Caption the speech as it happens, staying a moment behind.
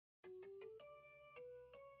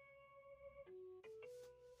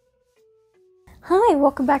Hi,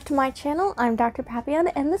 welcome back to my channel. I'm Dr. Papillon,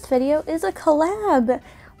 and this video is a collab.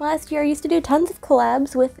 Last year I used to do tons of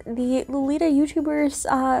collabs with the Lolita YouTubers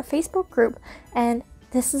Facebook group, and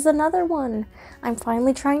this is another one. I'm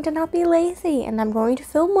finally trying to not be lazy, and I'm going to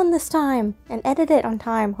film one this time, and edit it on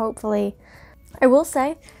time, hopefully. I will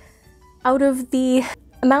say, out of the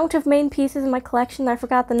amount of main pieces in my collection that I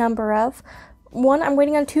forgot the number of, one, I'm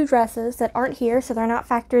waiting on two dresses that aren't here, so they're not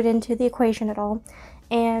factored into the equation at all,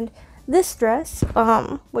 and this dress,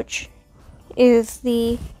 which is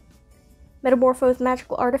the Metamorphosed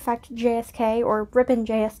Magical Artifact JSK, or Ribbon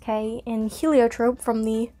JSK, in Heliotrope from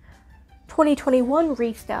the 2021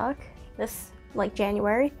 restock, this,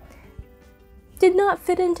 January, did not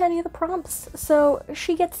fit into any of the prompts, so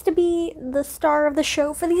she gets to be the star of the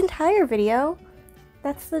show for the entire video.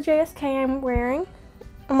 That's the JSK I'm wearing.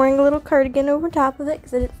 I'm wearing a little cardigan over top of it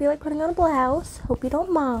because I didn't feel like putting on a blouse. Hope you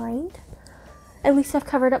don't mind. At least I've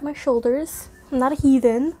covered up my shoulders. I'm not a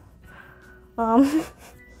heathen. I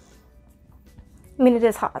mean, it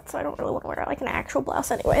is hot, so I don't really want to wear an actual blouse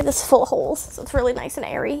anyway. This is full of holes, so it's really nice and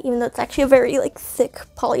airy, even though it's actually a very, thick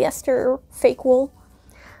polyester fake wool.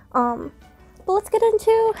 But let's get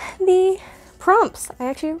into the prompts. I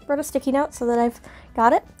actually wrote a sticky note so that I've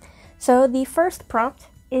got it. So the first prompt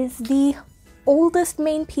is the oldest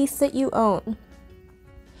main piece that you own.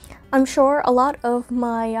 I'm sure a lot of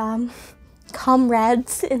my,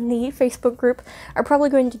 comrades in the Facebook group are probably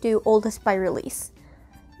going to do oldest by release.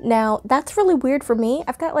 Now, that's really weird for me.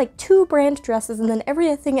 I've got two brand dresses and then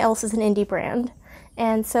everything else is an indie brand.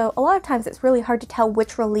 And so a lot of times it's really hard to tell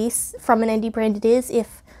which release from an indie brand it is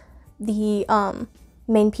if the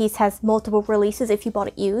main piece has multiple releases if you bought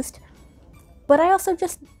it used. But I also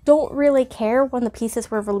just don't really care when the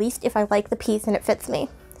pieces were released if I like the piece and it fits me.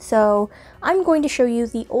 So I'm going to show you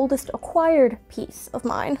the oldest acquired piece of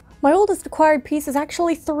mine. My oldest acquired piece is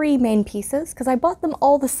actually 3 main pieces because I bought them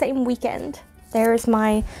all the same weekend. There's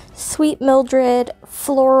my Sweet Mildred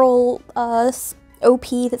floral OP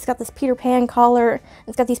that's got this Peter Pan collar.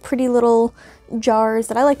 It's got these pretty little jars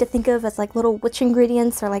that I like to think of as little witch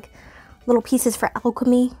ingredients or little pieces for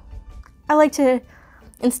alchemy. I like to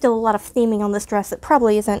instill a lot of theming on this dress that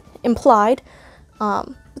probably isn't implied.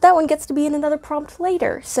 But that one gets to be in another prompt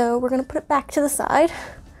later, so we're going to put it back to the side.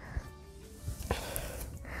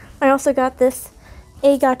 I also got this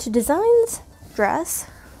Got Designs dress,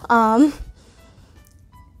 and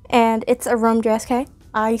it's a Rome JSK.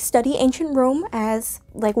 I study ancient Rome as,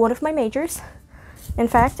 one of my majors. In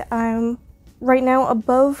fact, I'm right now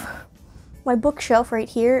above my bookshelf right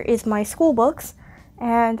here is my school books,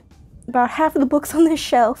 and about half of the books on this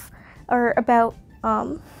shelf are about,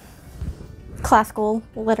 classical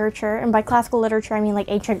literature, and by classical literature I mean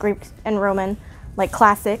ancient Greek and Roman,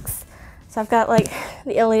 classics. So I've got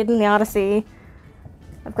the Iliad and the Odyssey.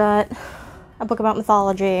 I've got a book about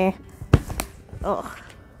mythology. Ugh.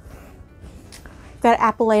 I've got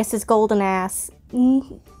Apuleius' Golden Ass.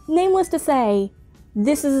 Nameless to say,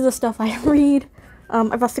 this is the stuff I read.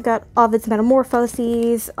 I've also got Ovid's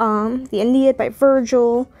Metamorphoses, the Aeneid by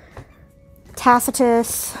Virgil,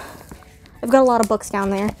 Tacitus. I've got a lot of books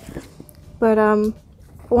down there. But, I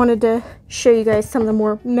wanted to show you guys some of the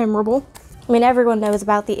more memorable. I mean, everyone knows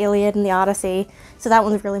about the Iliad and the Odyssey, so that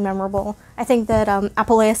one's really memorable. I think that,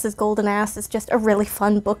 Apuleius' Golden Ass is just a really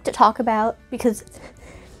fun book to talk about, because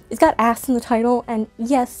it's got ass in the title, and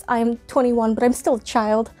yes, I'm 21, but I'm still a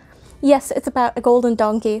child. Yes, it's about a golden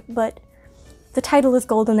donkey, but the title is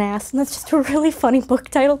Golden Ass, and that's just a really funny book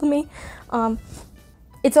title to me.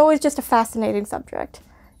 It's always just a fascinating subject,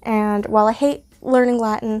 and while I hate learning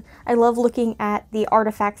Latin, I love looking at the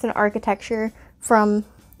artifacts and architecture from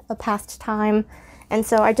a past time, and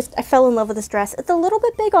so I fell in love with this dress. It's a little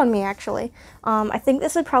bit big on me, actually. I think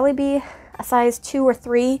this would probably be a size 2 or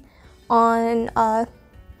 3 on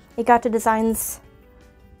Got Designs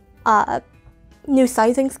new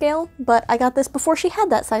sizing scale, but I got this before she had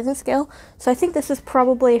that sizing scale, so I think this is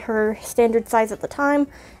probably her standard size at the time,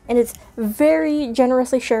 and it's very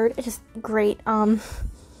generously shirred. It's just great.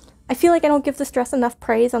 I feel like I don't give this dress enough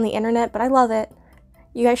praise on the internet, but I love it.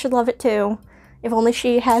 You guys should love it too. If only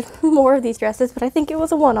she had more of these dresses, but I think it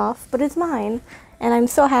was a one-off, but it's mine, and I'm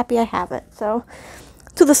so happy I have it. So,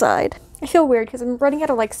 to the side. I feel weird because I'm running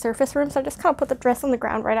out of surface room, so I just kind of put the dress on the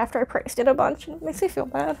ground right after I praised it a bunch, and it makes me feel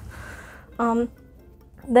bad.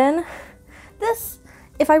 Then, this,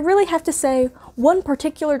 if I really have to say one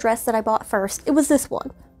particular dress that I bought first, it was this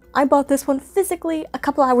one. I bought this one physically a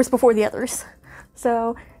couple hours before the others.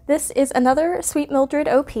 So, this is another Sweet Mildred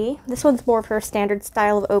OP. This one's more of her standard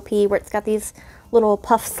style of OP, where it's got these little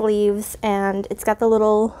puff sleeves, and it's got the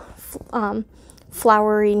little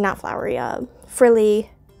flowery, not flowery, frilly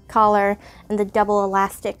collar and the double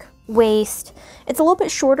elastic waist. It's a little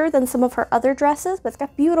bit shorter than some of her other dresses, but it's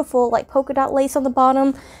got beautiful like polka dot lace on the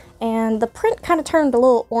bottom, and the print kind of turned a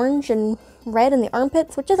little orange and red in the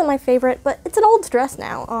armpits, which isn't my favorite, but it's an old dress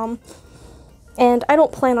now, and I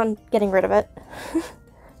don't plan on getting rid of it.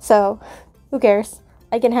 So who cares?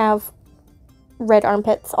 I can have red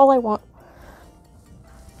armpits all I want.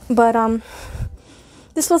 But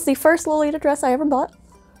this was the first Lolita dress I ever bought,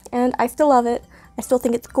 and I still love it. I still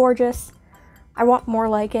think it's gorgeous. I want more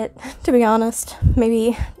like it, to be honest.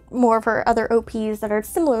 Maybe more of her other OPs that are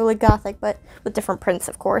similarly gothic, but with different prints,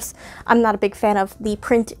 of course. I'm not a big fan of the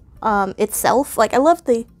print itself. Like, I love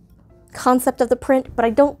the concept of the print, but I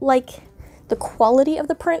don't like the quality of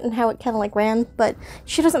the print and how it kind of like ran. But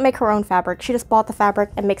she doesn't make her own fabric. She just bought the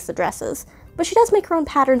fabric and makes the dresses. But she does make her own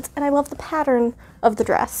patterns, and I love the pattern of the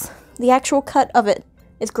dress. The actual cut of it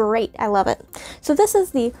is great. I love it. So this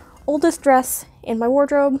is the oldest dress in my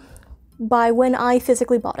wardrobe by when I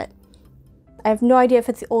physically bought it. I have no idea if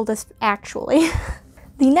it's the oldest actually.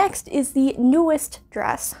 The next is the newest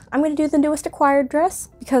dress. I'm going to do the newest acquired dress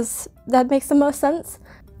because that makes the most sense.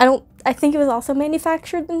 I think it was also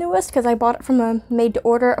manufactured the newest because I bought it from a made to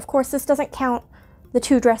order. Of course, this doesn't count the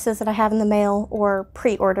 2 dresses that I have in the mail, or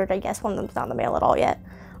pre-ordered, I guess. One of them's not in the mail at all yet.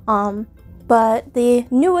 But the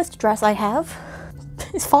newest dress I have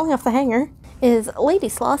is falling off the hanger, is Lady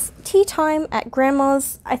Sloth's Tea Time at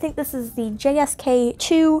Grandma's. I think this is the JSK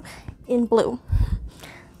 2 in blue.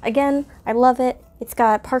 Again, I love it. It's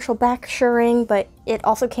got partial back shirring, but it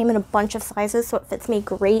also came in a bunch of sizes, so it fits me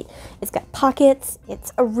great. It's got pockets.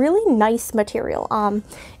 It's a really nice material.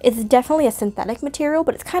 It's definitely a synthetic material,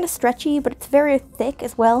 but it's kind of stretchy, but it's very thick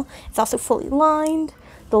as well. It's also fully lined.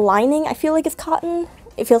 The lining, I feel like, is cotton.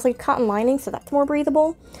 It feels like cotton lining, so that's more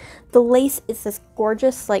breathable. The lace is this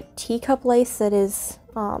gorgeous, like, teacup lace that is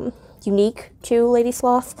unique to Lady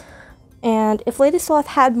Sloth. And if Lady Sloth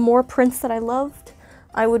had more prints that I loved,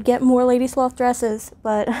 I would get more Lady Sloth dresses,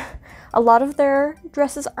 but a lot of their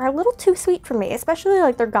dresses are a little too sweet for me, especially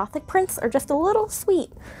like their gothic prints are just a little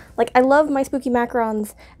sweet. Like, I love my spooky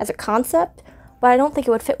macarons as a concept, but I don't think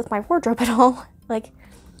it would fit with my wardrobe at all. Like,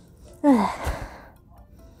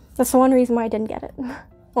 that's the one reason why I didn't get it.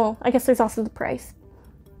 Well, I guess there's also the price.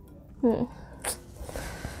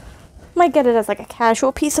 Might get it as like a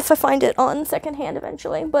casual piece if I find it on secondhand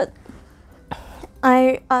eventually, but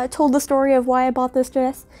I told the story of why I bought this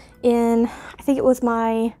dress in, I think it was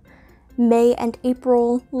my May and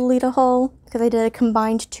April Lolita haul, because I did a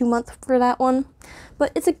combined 2-month for that one.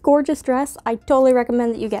 But it's a gorgeous dress. I totally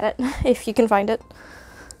recommend that you get it, if you can find it.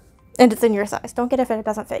 And it's in your size. Don't get it if it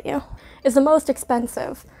doesn't fit you. It's the most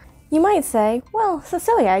expensive. You might say, well,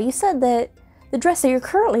 Cecilia, you said that the dress that you're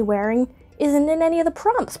currently wearing isn't in any of the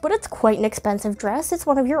prompts, but it's quite an expensive dress. It's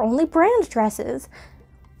one of your only brand dresses.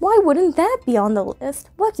 Why wouldn't that be on the list?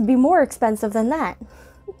 What could be more expensive than that?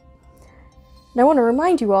 And I want to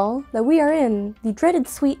remind you all that we are in the dreaded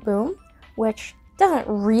Sweet Boom, which doesn't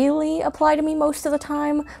really apply to me most of the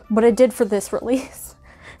time, but it did for this release.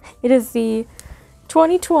 It is the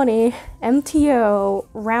 2020 MTO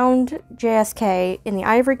round JSK in the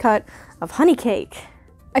ivory cut of Honey Cake.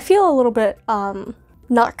 I feel a little bit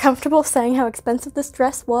not comfortable saying how expensive this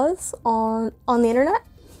dress was on the internet.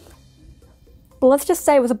 But let's just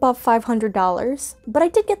say it was above $500, but I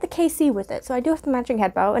did get the KC with it, so I do have the matching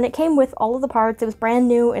head bow, and it came with all of the parts. It was brand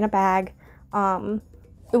new in a bag. It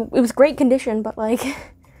was great condition, but like,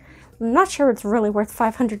 I'm not sure it's really worth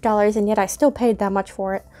 $500, and yet I still paid that much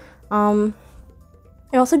for it. I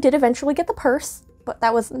also did eventually get the purse, but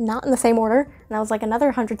that was not in the same order, and that was like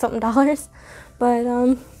another $100-something.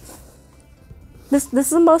 But This is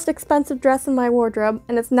the most expensive dress in my wardrobe,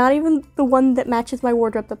 and it's not even the one that matches my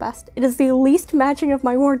wardrobe the best. It is the least matching of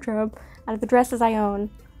my wardrobe out of the dresses I own.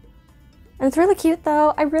 And it's really cute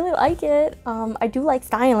though. I really like it. I do like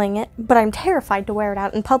styling it, but I'm terrified to wear it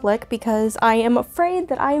out in public because I am afraid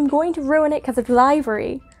that I am going to ruin it because it's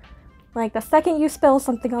ivory. Like, the second you spill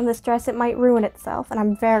something on this dress, it might ruin itself, and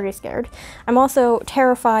I'm very scared. I'm also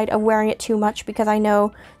terrified of wearing it too much because I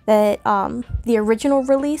know that the original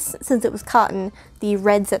release, since it was cotton, the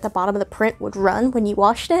reds at the bottom of the print would run when you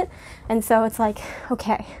washed it. And so it's like,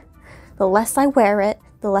 okay, the less I wear it,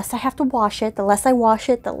 the less I have to wash it, the less I wash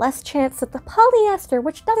it, the less chance that the polyester,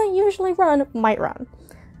 which doesn't usually run, might run.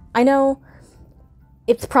 I know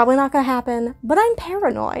it's probably not gonna happen, but I'm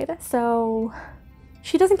paranoid, so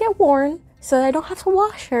she doesn't get worn, so I don't have to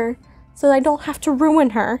wash her, so I don't have to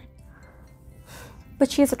ruin her. But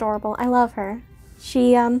she is adorable. I love her.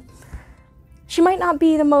 She might not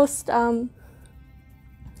be the most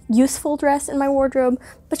useful dress in my wardrobe,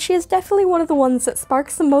 but she is definitely one of the ones that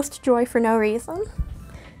sparks the most joy for no reason.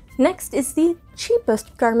 Next is the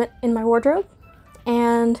cheapest garment in my wardrobe,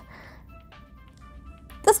 and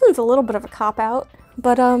this one's a little bit of a cop-out,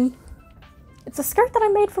 but it's a skirt that I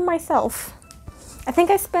made for myself. I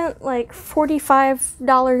think I spent like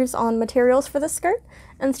 $45 on materials for this skirt,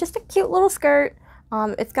 and it's just a cute little skirt.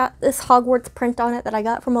 It's got this Hogwarts print on it that I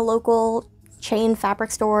got from a local chain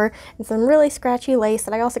fabric store, and some really scratchy lace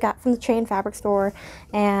that I also got from the chain fabric store,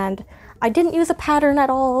 and I didn't use a pattern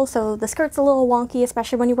at all, so the skirt's a little wonky,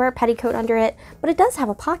 especially when you wear a petticoat under it, but it does have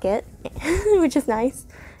a pocket, which is nice.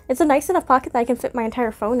 It's a nice enough pocket that I can fit my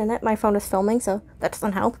entire phone in it. My phone is filming, so that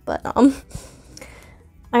doesn't help, but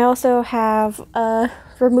I also have a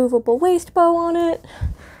removable waist bow on it.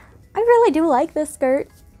 I really do like this skirt.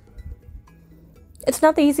 It's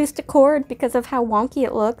not the easiest to cord because of how wonky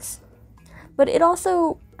it looks, but it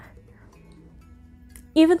also,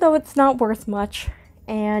 even though it's not worth much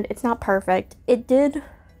and it's not perfect, it did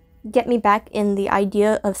get me back in the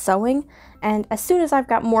idea of sewing, and as soon as I've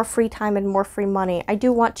got more free time and more free money, I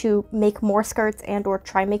do want to make more skirts and or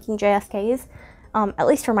try making JSKs, at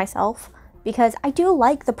least for myself, because I do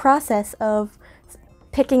like the process of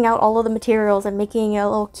picking out all of the materials and making a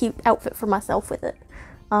little cute outfit for myself with it.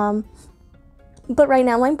 But right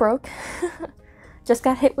now I'm broke. Just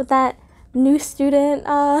got hit with that new student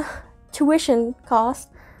tuition cost,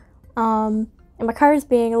 and my car is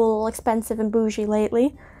being a little expensive and bougie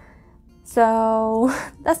lately, so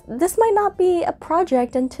this might not be a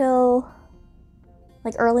project until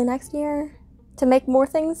like early next year to make more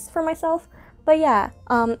things for myself. But yeah,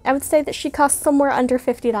 I would say that she costs somewhere under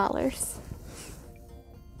 $50.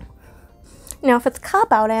 Now, if it's a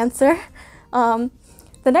cop-out answer, the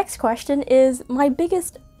next question is my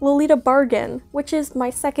biggest Lolita bargain, which is my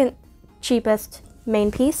second cheapest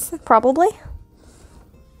main piece, probably.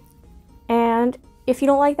 And if you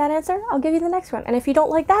don't like that answer, I'll give you the next one. And if you don't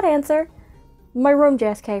like that answer, my Rome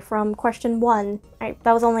JSK from question 1.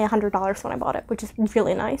 That was only $100 when I bought it, which is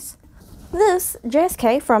really nice. This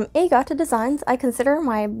JSK from Agata Designs I consider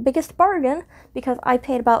my biggest bargain because I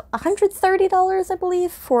paid about $130, I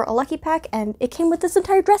believe, for a lucky pack, and it came with this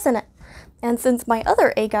entire dress in it. And since my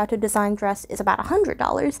other Agata Design dress is about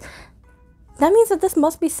 $100, that means that this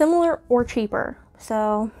must be similar or cheaper.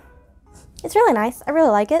 So it's really nice. I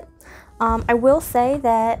really like it. I will say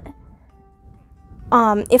that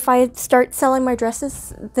if I start selling my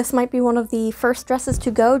dresses, this might be one of the first dresses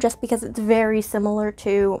to go, just because it's very similar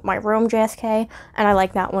to my Rome JSK, and I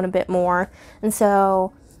like that one a bit more. And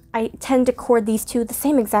so I tend to cord these two the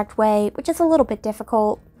same exact way, which is a little bit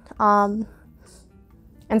difficult. And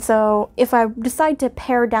so if I decide to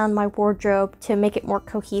pare down my wardrobe to make it more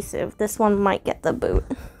cohesive, this one might get the boot.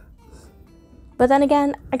 But then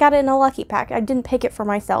again, I got it in a lucky pack. I didn't pick it for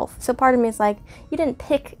myself. So part of me is like, you didn't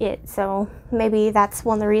pick it, so maybe that's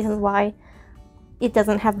one of the reasons why it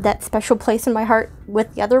doesn't have that special place in my heart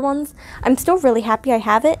with the other ones. I'm still really happy I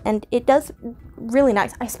have it, and it does really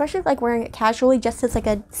nice. I especially like wearing it casually, just as like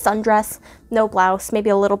a sundress, no blouse, maybe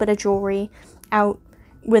a little bit of jewelry, out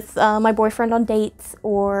with my boyfriend on dates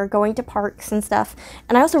or going to parks and stuff.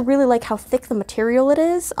 And I also really like how thick the material it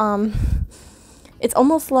is. It's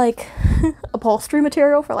almost like upholstery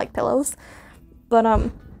material for like pillows,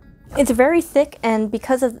 but it's very thick, and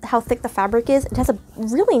because of how thick the fabric is, it has a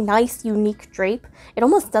really nice, unique drape. It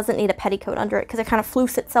almost doesn't need a petticoat under it because it kind of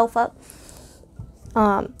floofs itself up.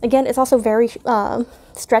 Again, it's also very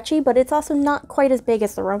stretchy, but it's also not quite as big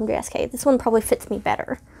as the Rome JSK. This one probably fits me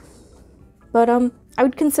better. But I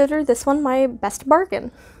would consider this one my best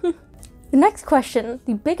bargain. The next question,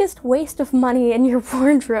 the biggest waste of money in your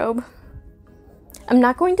wardrobe. I'm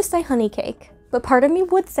not going to say honey cake, but part of me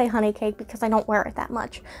would say honey cake because I don't wear it that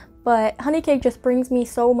much. But honey cake just brings me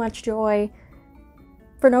so much joy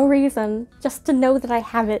for no reason, just to know that I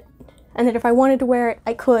have it, and that if I wanted to wear it,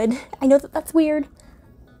 I could. I know that that's weird,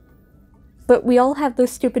 but we all have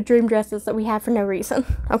those stupid dream dresses that we have for no reason,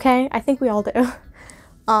 okay? I think we all do.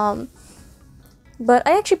 But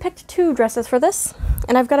I actually picked 2 dresses for this,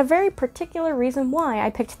 and I've got a very particular reason why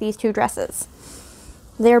I picked these 2 dresses.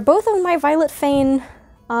 They're both of my Violet Fane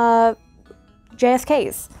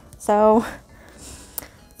JSKs. So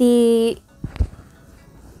the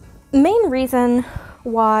main reason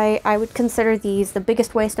why I would consider these the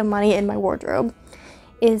biggest waste of money in my wardrobe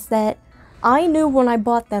is that I knew when I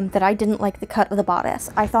bought them that I didn't like the cut of the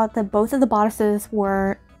bodice. I thought that both of the bodices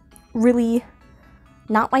were really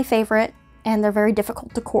not my favorite, and they're very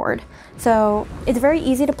difficult to cord. So it's very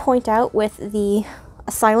easy to point out with the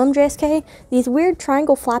Asylum JSK, these weird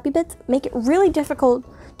triangle flappy bits make it really difficult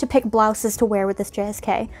to pick blouses to wear with this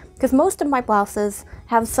JSK, because most of my blouses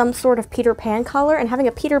have some sort of Peter Pan collar, and having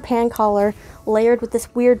a Peter Pan collar layered with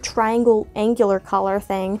this weird triangle angular collar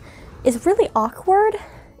thing is really awkward,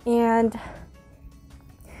 and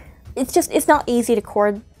it's not easy to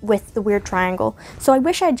cord with the weird triangle. So I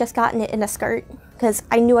wish I had just gotten it in a skirt, because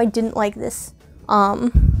I knew I didn't like this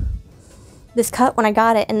this cut when I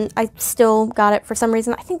got it, and I still got it for some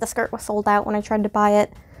reason. I think the skirt was sold out when I tried to buy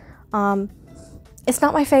it. It's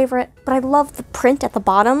not my favorite, but I love the print at the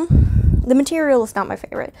bottom. The material is not my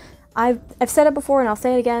favorite. I've said it before and I'll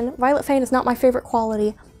say it again. Violet Fane is not my favorite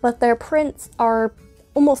quality, but their prints are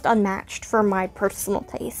almost unmatched for my personal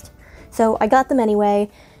taste. So I got them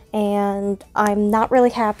anyway, and I'm not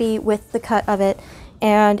really happy with the cut of it.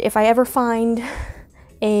 And if I ever find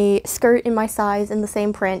a skirt in my size in the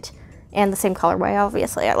same print and the same colorway,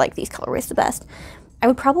 obviously I like these colorways the best, I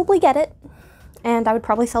would probably get it, and I would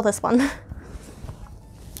probably sell this one.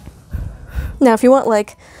 Now, if you want,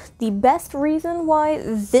 like, the best reason why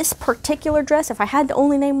this particular dress, if I had to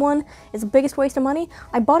only name one, is the biggest waste of money,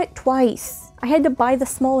 I bought it twice. I had to buy the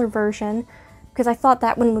smaller version because I thought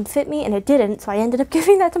that one would fit me, and it didn't, so I ended up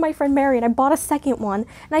giving that to my friend Mary, and I bought a second one,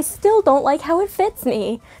 and I still don't like how it fits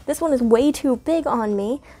me. This one is way too big on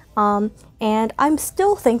me, and I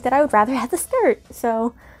still think that I would rather have the skirt.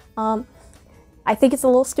 So, I think it's a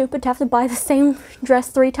little stupid to have to buy the same dress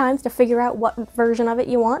 3 times to figure out what version of it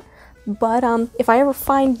you want. But if I ever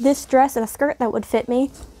find this dress and a skirt that would fit me,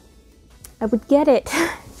 I would get it.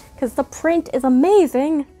 Because the print is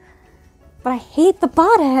amazing. But I hate the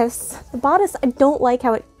bodice. The bodice, I don't like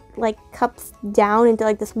how it, like, cups down into,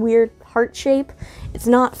 like, this weird heart shape. It's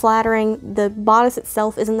not flattering. The bodice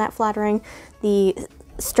itself isn't that flattering. The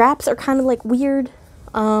straps are kind of, like, weird.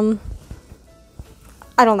 I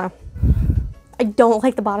don't know. I don't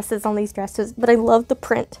like the bodices on these dresses, but I love the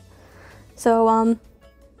print. So,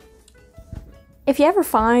 if you ever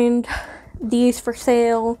find these for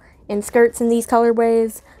sale in skirts in these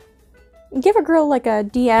colorways, give a girl like a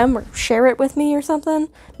DM or share it with me or something.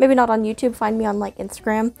 Maybe not on YouTube, find me on like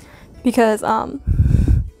Instagram, because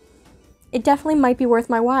it definitely might be worth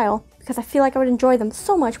my while, because I feel like I would enjoy them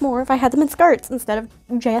so much more if I had them in skirts instead of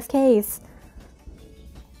JSKs.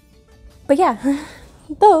 But yeah,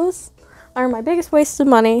 those are my biggest wastes of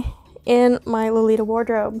money in my Lolita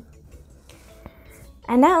wardrobe.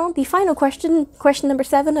 And now, the final question, question number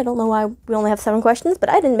 7, I don't know why we only have 7 questions, but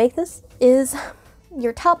I didn't make this, is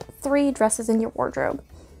your top 3 dresses in your wardrobe.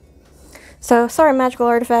 So, sorry Magical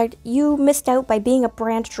Artifact, you missed out by being a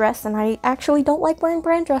brand dress, and I actually don't like wearing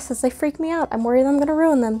brand dresses. They freak me out. I'm worried I'm going to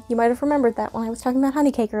ruin them. You might have remembered that when I was talking about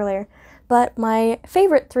honey cake earlier. But my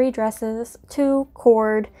favorite 3 dresses to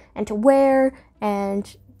cord and to wear,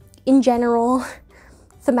 and in general,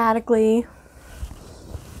 thematically,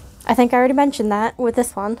 I think I already mentioned that with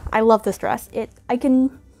this one. I love this dress. I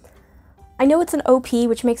know it's an OP,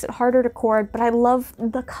 which makes it harder to cord, but I love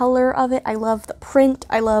the color of it. I love the print.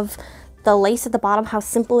 I love the lace at the bottom, how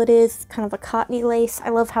simple it is. It's kind of a cottony lace. I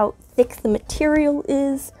love how thick the material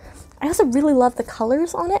is. I also really love the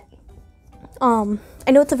colors on it.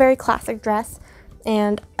 I know it's a very classic dress,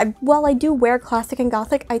 and while I do wear classic and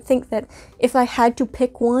gothic, I think that if I had to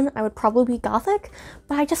pick one, I would probably be gothic,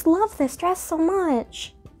 but I just love this dress so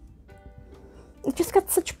much. It just got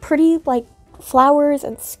such pretty, like, flowers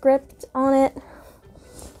and script on it.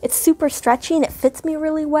 It's super stretchy and it fits me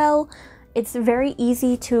really well. It's very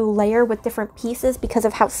easy to layer with different pieces because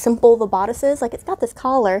of how simple the bodice is. Like, it's got this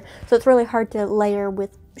collar, so it's really hard to layer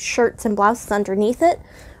with shirts and blouses underneath it,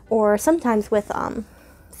 or sometimes with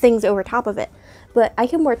things over top of it. But I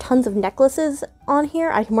can wear tons of necklaces on here.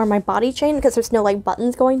 I can wear my body chain because there's no, like,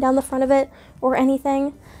 buttons going down the front of it or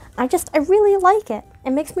anything. I really like it. It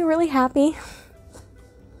makes me really happy.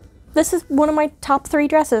 This is one of my top 3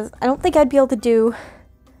 dresses. I don't think I'd be able to do,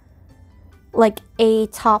 like, a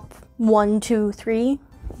top 1, 2, 3,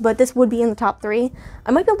 but this would be in the top 3.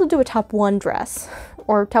 I might be able to do a top 1 dress,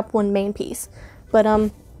 or top 1 main piece,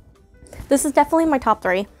 but, this is definitely my top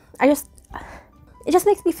 3. It just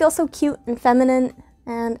makes me feel so cute and feminine,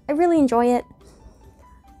 and I really enjoy it.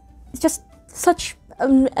 It's just such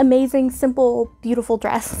an amazing, simple, beautiful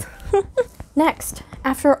dress. Next,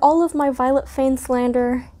 after all of my Violet Fane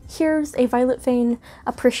slander, here's a Violet Fane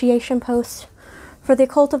appreciation post for the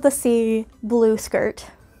Cult of the Sea blue skirt.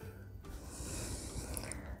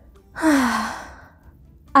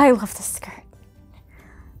 I love this skirt.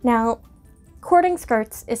 Now, cording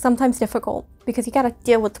skirts is sometimes difficult because you gotta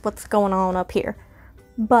deal with what's going on up here.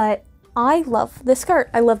 But I love this skirt.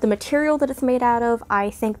 I love the material that it's made out of. I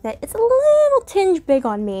think that it's a little tinge big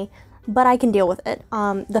on me, but I can deal with it.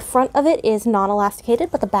 The front of it is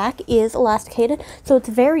non-elasticated, but the back is elasticated, so it's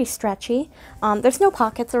very stretchy. There's no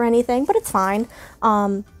pockets or anything, but it's fine.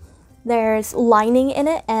 There's lining in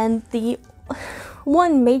it, and the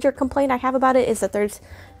one major complaint I have about it is that there's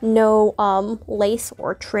no lace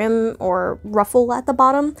or trim or ruffle at the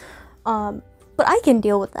bottom, but I can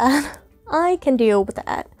deal with that. I can deal with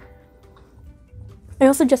that. I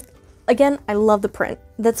also just, again, I love the print.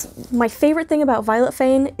 That's my favorite thing about Violet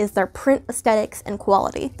Fane, is their print aesthetics and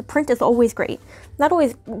quality. The print is always great. Not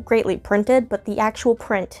always greatly printed, but the actual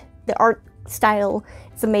print, the art style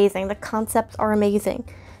is amazing. The concepts are amazing.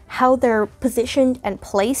 How they're positioned and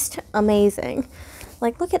placed, amazing.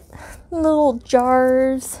 Like, look at little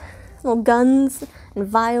jars, little guns and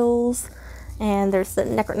vials, and there's the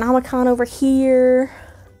Necronomicon over here,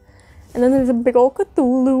 and then there's a big old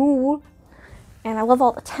Cthulhu, and I love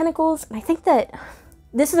all the tentacles, and I think that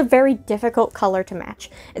this is a very difficult color to match.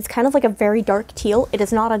 It's kind of like a very dark teal. It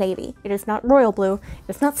is not a navy. It is not royal blue.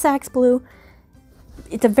 It's not Sax blue.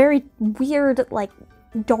 It's a very weird, like,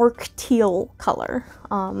 dark teal color.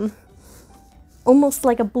 Almost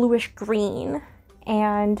like a bluish green.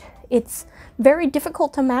 And it's very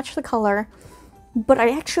difficult to match the color, but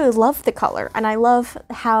I actually love the color, and I love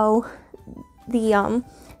how the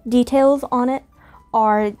details on it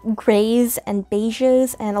are grays and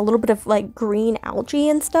beiges and a little bit of like green algae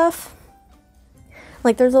and stuff.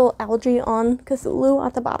 Like there's a little algae on Cthulhu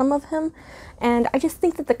at the bottom of him, and I just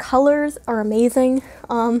think that the colors are amazing.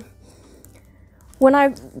 When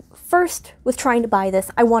I first was trying to buy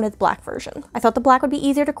this, I wanted the black version. I thought the black would be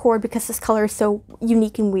easier to cord because this color is so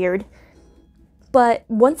unique and weird. But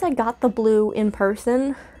once I got the blue in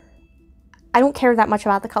person, I don't care that much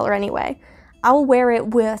about the color anyway. I'll wear it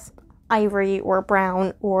with ivory or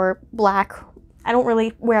brown or black. I don't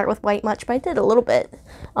really wear it with white much, but I did a little bit.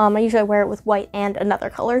 I usually wear it with white and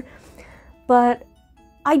another color. But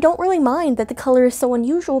I don't really mind that the color is so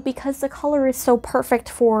unusual because the color is so perfect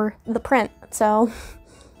for the print. So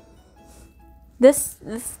this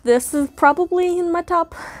is probably in my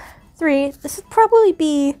top 3. This would probably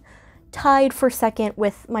be tied for second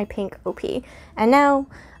with my pink OP. And now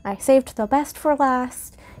I saved the best for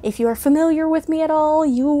last. If you are familiar with me at all,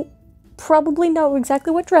 you probably know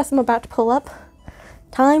exactly what dress I'm about to pull up.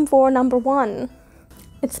 Time for number 1.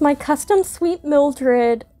 It's my custom Sweet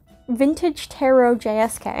Mildred Vintage Tarot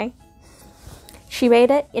JSK. She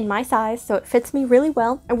made it in my size, so it fits me really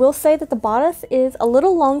well. I will say that the bodice is a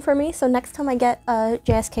little long for me, so next time I get a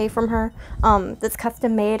JSK from her that's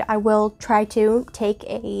custom made, I will try to take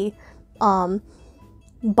a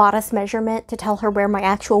bodice measurement to tell her where my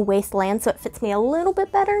actual waist lands, so it fits me a little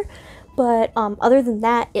bit better. But other than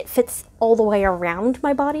that, it fits all the way around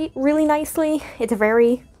my body really nicely. It's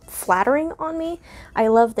very flattering on me. I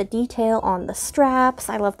love the detail on the straps.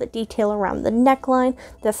 I love the detail around the neckline.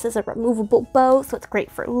 This is a removable bow, so it's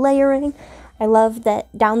great for layering. I love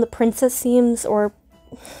that down the princess seams, or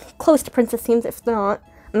close to princess seams if they're not.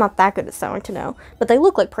 I'm not that good at sewing to know, but they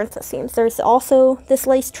look like princess seams. There's also this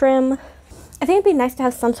lace trim. I think it'd be nice to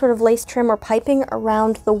have some sort of lace trim or piping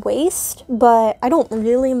around the waist, but I don't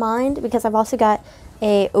really mind because I've also got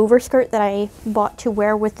a overskirt that I bought to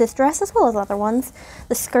wear with this dress as well as other ones.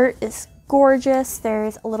 The skirt is gorgeous.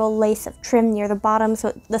 There's a little lace of trim near the bottom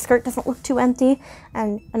so the skirt doesn't look too empty,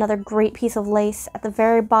 and another great piece of lace at the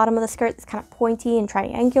very bottom of the skirt that's kind of pointy and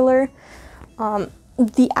triangular.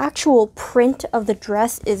 The actual print of the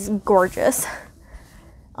dress is gorgeous.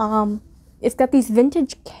 It's got these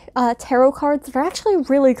vintage tarot cards that are actually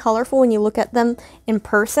really colorful when you look at them in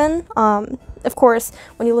person. Of course,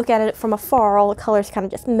 when you look at it from afar, all the colors kind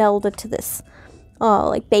of just melded to this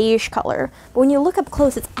like beige color. But when you look up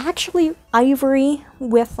close, it's actually ivory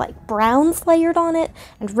with like browns layered on it,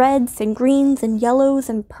 and reds and greens and yellows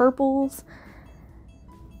and purples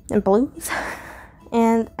and blues.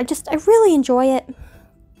 And I really enjoy it.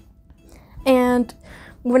 And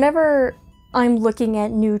whenever I'm looking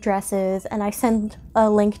at new dresses and I send a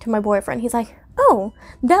link to my boyfriend, he's like, oh,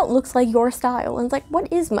 that looks like your style. And it's like,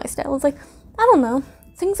 what is my style? It's like, I don't know,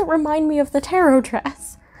 things that remind me of the tarot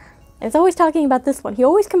dress. And it's always talking about this one. He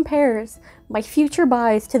always compares my future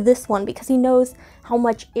buys to this one because he knows how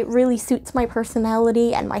much it really suits my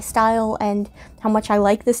personality and my style and how much I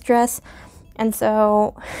like this dress. And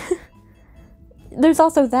so there's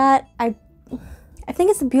also that. I think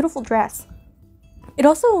it's a beautiful dress. It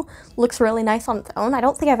also looks really nice on its own. I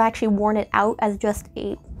don't think I've actually worn it out as just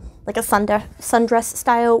a sundress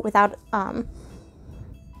style without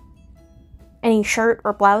any shirt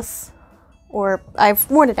or blouse, or I've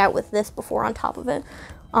worn it out with this before on top of it.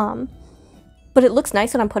 But it looks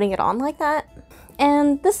nice when I'm putting it on like that.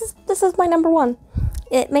 And this is my number 1.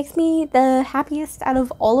 it makes me the happiest out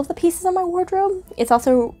of all of the pieces of my wardrobe. It's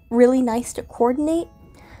also really nice to coordinate.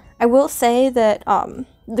 I will say that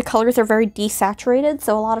the colors are very desaturated,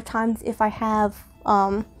 so a lot of times if I have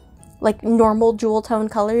like normal jewel tone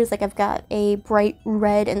colors, like I've got a bright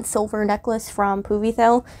red and silver necklace from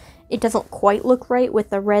Puvithel, it doesn't quite look right with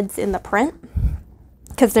the reds in the print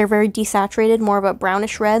because they're very desaturated, more of a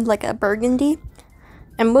brownish red, like a burgundy,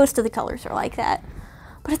 and most of the colors are like that.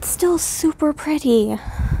 But it's still super pretty.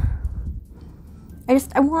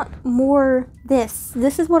 I want more this.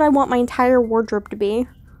 This is what I want my entire wardrobe to be.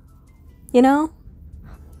 You know?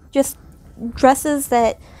 Just dresses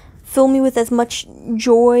that fill me with as much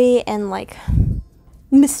joy and, like,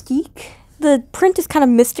 mystique. The print is kind of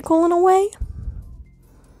mystical in a way.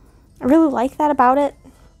 I really like that about it.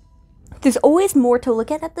 There's always more to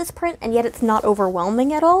look at this print, and yet it's not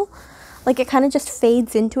overwhelming at all. Like, it kind of just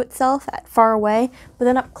fades into itself at far away, but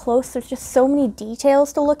then up close, there's just so many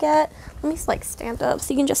details to look at. Let me just, like, stand up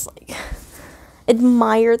so you can just, like,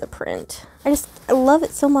 admire the print. I love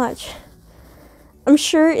it so much. I'm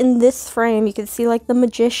sure in this frame you can see, like, the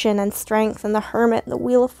Magician and Strength and the Hermit and the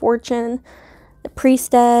Wheel of Fortune, the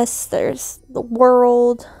Priestess, there's the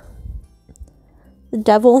World, the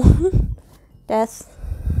Devil, Death.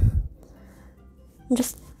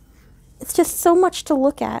 It's just so much to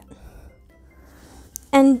look at.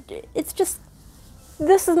 And it's just,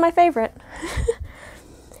 this is my favorite.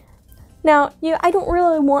 Now, I don't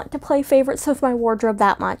really want to play favorites of my wardrobe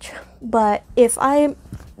that much, but if I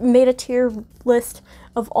made a tier list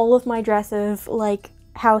of all of my dresses, like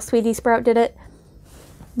how Sweetie Sprout did it,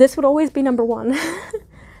 this would always be number one.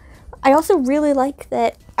 I also really like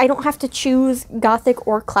that I don't have to choose gothic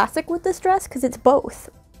or classic with this dress, because it's both.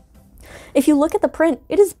 If you look at the print,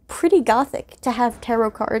 it is pretty gothic to have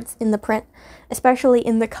tarot cards in the print, especially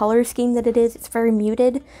in the color scheme that it is. It's very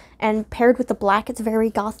muted, and paired with the black, it's very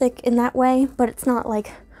gothic in that way, but it's not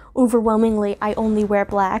like overwhelmingly, I only wear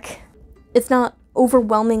black. It's not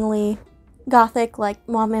overwhelmingly gothic like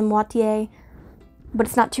Mauve et Moitié, but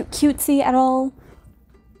it's not too cutesy at all.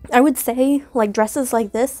 I would say, like, dresses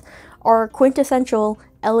like this are quintessential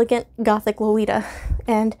elegant gothic Lolita,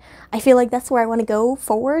 and I feel like that's where I want to go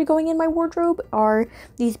forward going in my wardrobe, are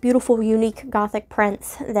these beautiful unique gothic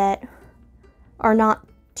prints that are not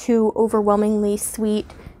too overwhelmingly sweet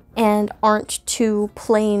and aren't too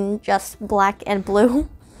plain just black and blue.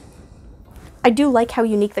 I do like how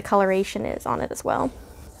unique the coloration is on it as well.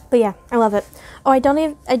 But yeah, I love it. Oh, I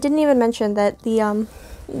didn't even mention that the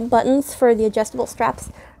buttons for the adjustable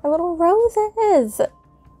straps are little roses.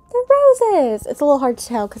 They're roses! It's a little hard to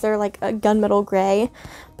tell because they're like a gunmetal gray,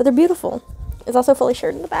 but they're beautiful. It's also fully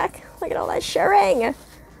shirred in the back. Look at all that shirring!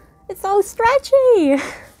 It's so stretchy!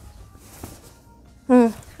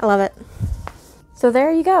 I love it. So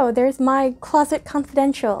there you go. There's my Closet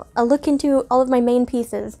Confidential. A look into all of my main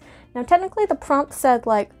pieces. Now technically the prompt said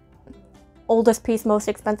like oldest piece, most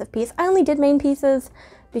expensive piece. I only did main pieces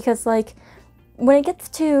because like when it gets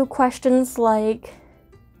to questions like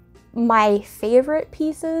my favorite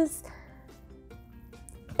pieces,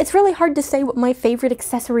 it's really hard to say what my favorite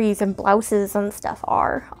accessories and blouses and stuff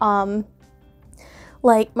are.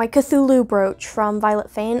 Like my Cthulhu brooch from Violet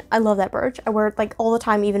Fane, I love that brooch. I wear it like all the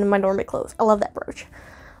time, even in my normal clothes. I love that brooch.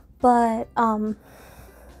 But my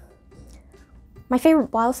favorite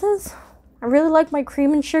blouses, I really like my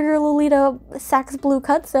Cream and Sugar Lolita Sax Blue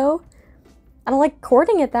Cutso. I don't like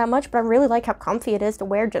cording it that much, but I really like how comfy it is to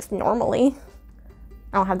wear just normally.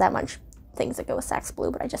 I don't have that much things that go with Sax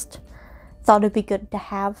Blue, but I just thought it'd be good to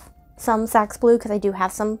have some Sax Blue because I do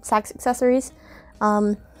have some Sax accessories.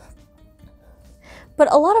 But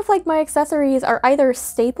a lot of like my accessories are either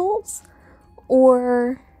staples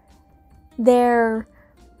or they're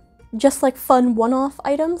just like fun one-off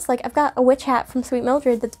items. Like I've got a witch hat from Sweet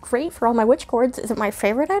Mildred that's great for all my witch cords. Is it my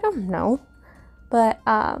favorite item? No. But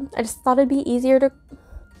I just thought it'd be easier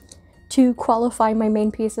to qualify my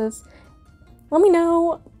main pieces. Let me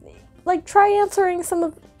know, like, try answering some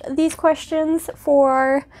of these questions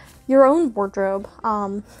for your own wardrobe.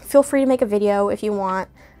 Feel free to make a video if you want.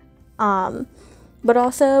 But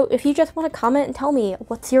also, if you just want to comment and tell me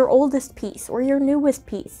what's your oldest piece or your newest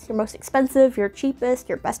piece, your most expensive, your cheapest,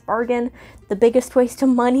 your best bargain, the biggest waste of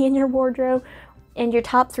money in your wardrobe, and your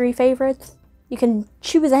top 3 favorites. You can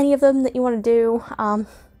choose any of them that you want to do.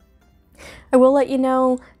 I will let you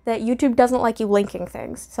know that YouTube doesn't like you linking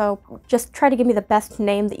things, so just try to give me the best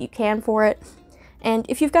name that you can for it. And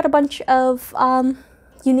if you've got a bunch of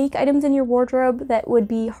unique items in your wardrobe that would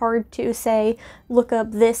be hard to, say, look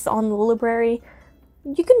up this on the library,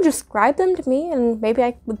 you can describe them to me and maybe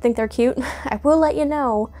I would think they're cute. I will let you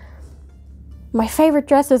know. My favorite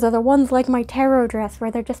dresses are the ones like my tarot dress, where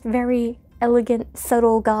they're just very elegant,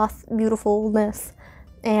 subtle, goth, beautifulness.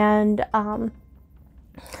 And, I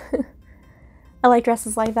like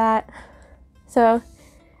dresses like that. So,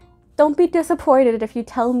 don't be disappointed if you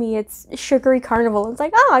tell me it's sugary carnival. It's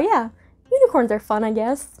like, oh yeah, unicorns are fun, I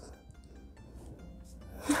guess.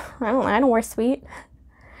 I don't wear sweet.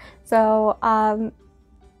 So,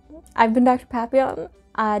 I've been Dr. Papillon.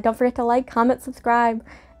 Don't forget to like, comment, subscribe,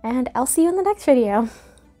 and I'll see you in the next video.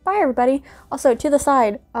 Bye, everybody. Also, to the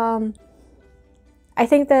side, I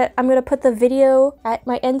think that I'm going to put the video at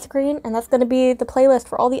my end screen, and that's going to be the playlist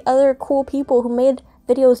for all the other cool people who made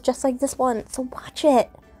videos just like this one. So watch it.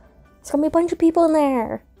 There's going to be a bunch of people in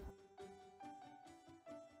there.